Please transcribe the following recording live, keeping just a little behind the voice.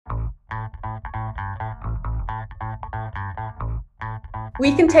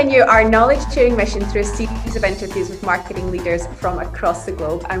We continue our knowledge-sharing mission through a series of interviews with marketing leaders from across the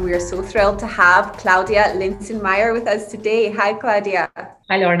globe, and we are so thrilled to have Claudia Linsenmeier with us today. Hi, Claudia.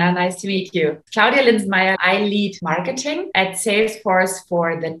 Hi, Lorna. Nice to meet you. Claudia Linsenmeier. I lead marketing at Salesforce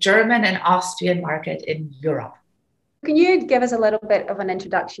for the German and Austrian market in Europe. Can you give us a little bit of an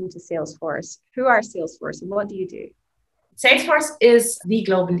introduction to Salesforce? Who are Salesforce and what do you do? Salesforce is the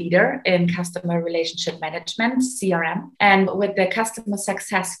global leader in customer relationship management, CRM. And with the customer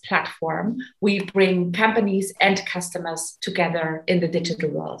success platform, we bring companies and customers together in the digital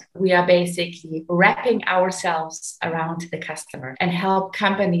world. We are basically wrapping ourselves around the customer and help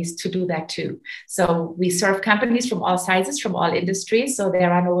companies to do that too. So we serve companies from all sizes, from all industries, so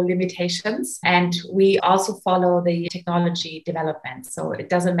there are no limitations. And we also follow the technology development. So it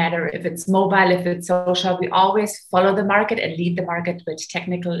doesn't matter if it's mobile, if it's social, we always follow the market and lead the market with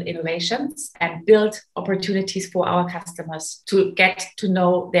technical innovations and build opportunities for our customers to get to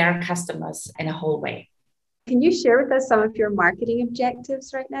know their customers in a whole way. Can you share with us some of your marketing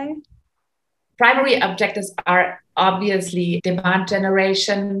objectives right now? Primary objectives are obviously demand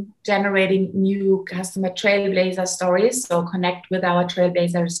generation, generating new customer trailblazer stories. So connect with our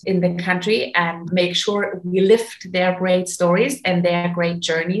trailblazers in the country and make sure we lift their great stories and their great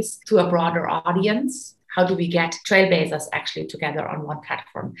journeys to a broader audience. How do we get trailblazers actually together on one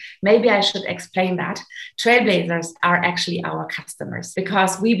platform? Maybe I should explain that. Trailblazers are actually our customers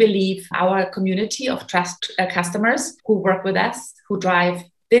because we believe our community of trust customers who work with us, who drive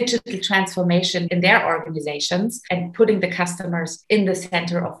digital transformation in their organizations and putting the customers in the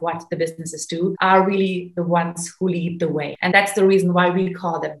center of what the businesses do are really the ones who lead the way. And that's the reason why we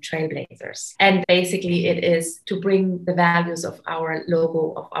call them trailblazers. And basically it is to bring the values of our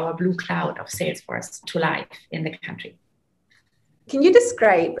logo, of our blue cloud of Salesforce to life in the country. Can you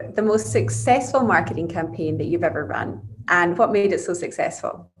describe the most successful marketing campaign that you've ever run and what made it so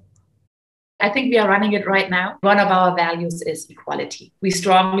successful? I think we are running it right now. One of our values is equality. We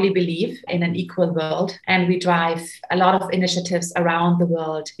strongly believe in an equal world, and we drive a lot of initiatives around the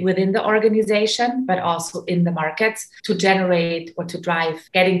world within the organization, but also in the markets to generate or to drive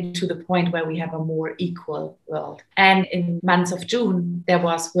getting to the point where we have a more equal world. And in months of June, there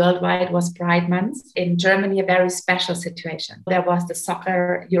was worldwide was Pride Month. In Germany, a very special situation. There was the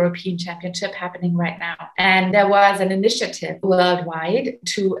soccer European Championship happening right now. And there was an initiative worldwide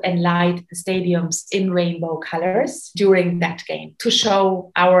to enlight the stadiums in rainbow colors during that game to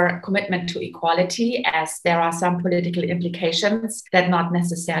show our commitment to equality, as there are some political implications that not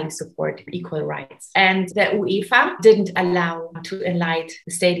necessarily support equal rights. And the UEFA didn't allow to enlight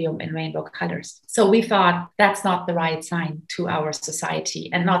the stadium in rainbow colors. So we thought that's not the right sign to our society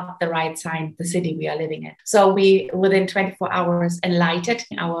and not the right sign the city we are living in. So we, within 24 hours, enlightened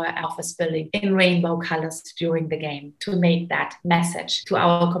our office building in rainbow colors during the game to make that message to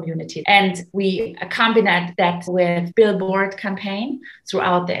our community. And we accompanied that with billboard campaign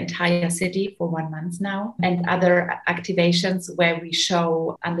throughout the entire city for 1 month now, and other activations where we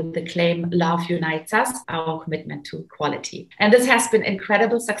show under the claim "Love Unites Us" our commitment to equality. And this has been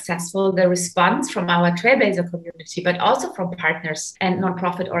incredibly successful. The response from our Trailblazer community, but also from partners and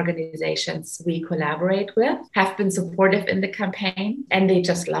nonprofit organizations we collaborate with, have been supportive in the campaign, and they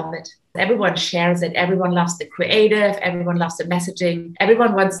just love it. Everyone shares it. Everyone loves the creative. Everyone loves the messaging.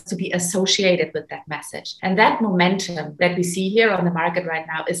 Everyone wants to be associated with that message. And that momentum that we see here on the market right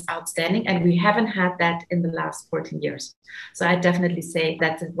now is outstanding. And we haven't had that in the last 14 years. So I definitely say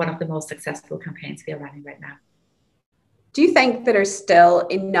that's one of the most successful campaigns we are running right now. Do you think there are still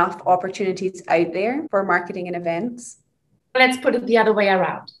enough opportunities out there for marketing and events? Let's put it the other way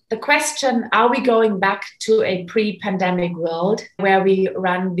around. The question, are we going back to a pre-pandemic world where we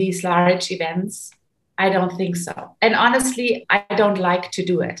run these large events? I don't think so. And honestly, I don't like to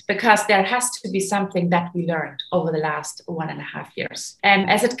do it because there has to be something that we learned over the last 1.5 years. And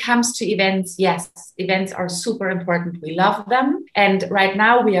as it comes to events, yes, events are super important. We love them. And right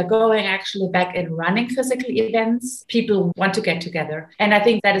now we are going actually back in running physical events. People want to get together. And I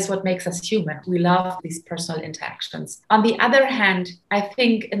think that is what makes us human. We love these personal interactions. On the other hand, I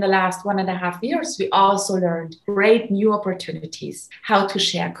think in the last 1.5 years, we also learned great new opportunities, how to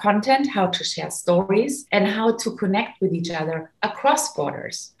share content, how to share stories, and how to connect with each other across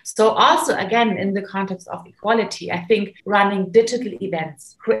borders. So also, again, in the context of equality, I think running digital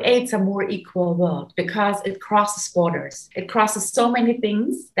events creates a more equal world because it crosses borders. It crosses so many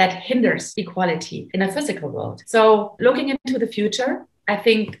things that hinders equality in a physical world. So looking into the future, I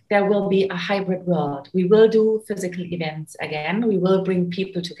think there will be a hybrid world. We will do physical events again. We will bring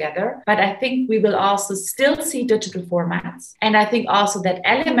people together. But I think we will also still see digital formats. And I think also that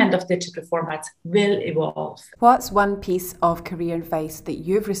element of digital formats will evolve. What's one piece of career advice that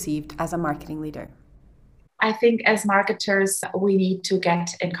you've received as a marketing leader? I think as marketers, we need to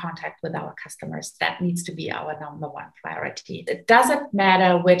get in contact with our customers. That needs to be our number one priority. It doesn't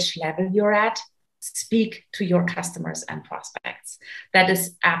matter which level you're at. Speak to your customers and prospects. That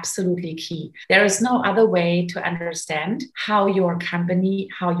is absolutely key. There is no other way to understand how your company,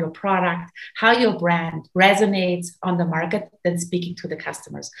 how your product, how your brand resonates on the market than speaking to the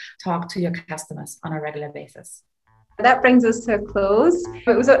customers. Talk to your customers on a regular basis. That brings us to a close.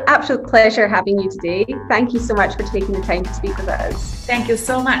 It was an absolute pleasure having you today. Thank you so much for taking the time to speak with us. Thank you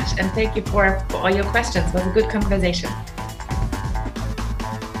so much. And thank you for all your questions. It was a good conversation.